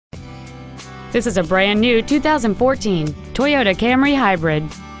This is a brand new 2014 Toyota Camry Hybrid.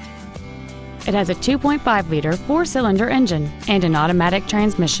 It has a 2.5-liter four-cylinder engine and an automatic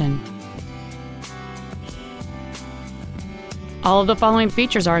transmission. All of the following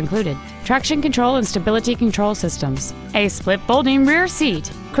features are included: traction control and stability control systems, a split folding rear seat,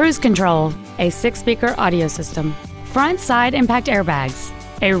 cruise control, a 6-speaker audio system, front side impact airbags,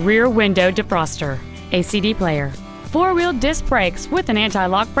 a rear window defroster, a CD player, 4-wheel disc brakes with an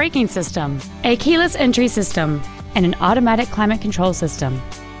anti-lock braking system, a keyless entry system, and an automatic climate control system.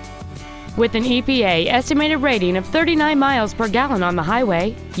 With an EPA estimated rating of 39 miles per gallon on the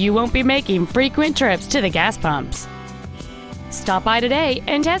highway, you won't be making frequent trips to the gas pumps. Stop by today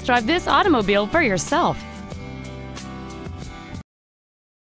and test drive this automobile for yourself.